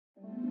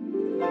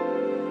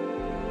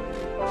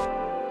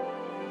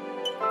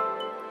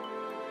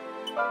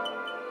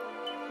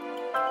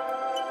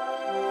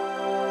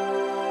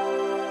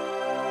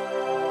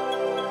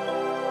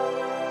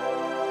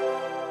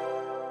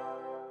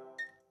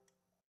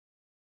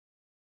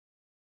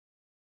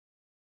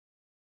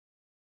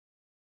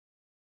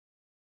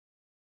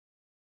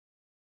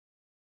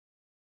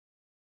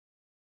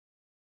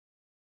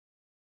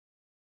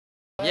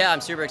Yeah,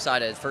 I'm super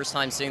excited. First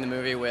time seeing the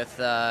movie with,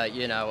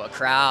 you know, a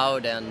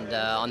crowd and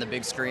on the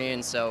big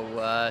screen.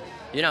 So,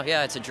 you know,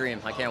 yeah, it's a dream.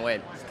 I can't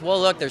wait. Well,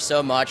 look, there's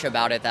so much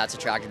about it that's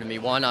attractive to me.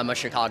 One, I'm a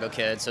Chicago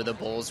kid, so the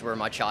Bulls were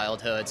my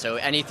childhood. So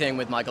anything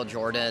with Michael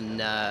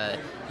Jordan,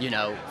 you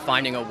know,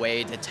 finding a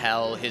way to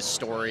tell his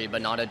story,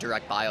 but not a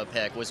direct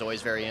biopic, was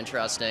always very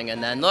interesting.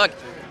 And then, look,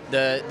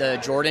 the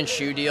Jordan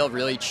shoe deal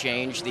really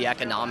changed the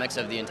economics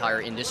of the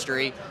entire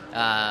industry.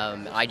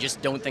 I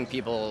just don't think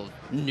people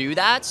knew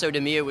that. So to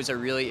me, it was a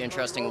really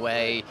interesting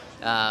way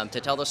to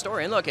tell the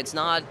story. And look, it's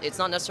not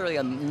necessarily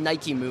a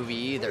Nike movie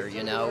either.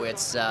 You know,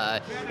 it's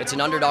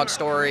an underdog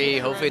story.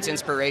 Hopefully, it's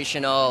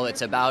inspirational.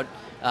 It's about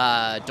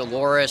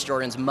Dolores,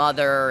 Jordan's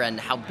mother, and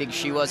how big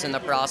she was in the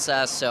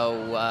process.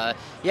 So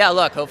yeah,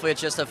 look, hopefully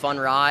it's just a fun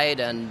ride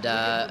and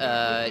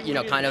you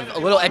know, kind of a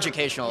little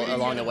educational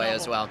along the way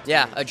as well.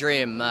 Yeah, a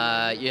dream.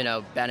 You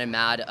know, Ben and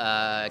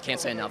Matt, can't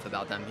say enough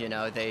about them. You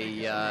know,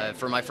 they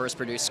for my first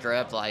produced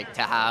script, like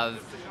to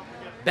have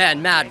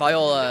Ben, Matt,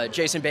 Viola,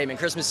 Jason Bateman,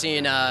 Chris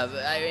Messina,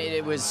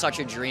 it was such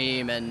a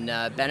dream. And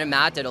Ben and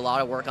Matt did a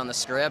lot of work on the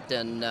script,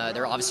 and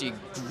they're obviously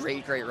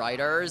great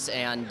writers,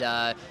 and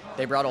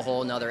they brought a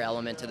whole nother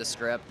element to the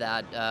script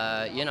that,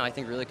 you know, I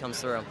think really comes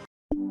through.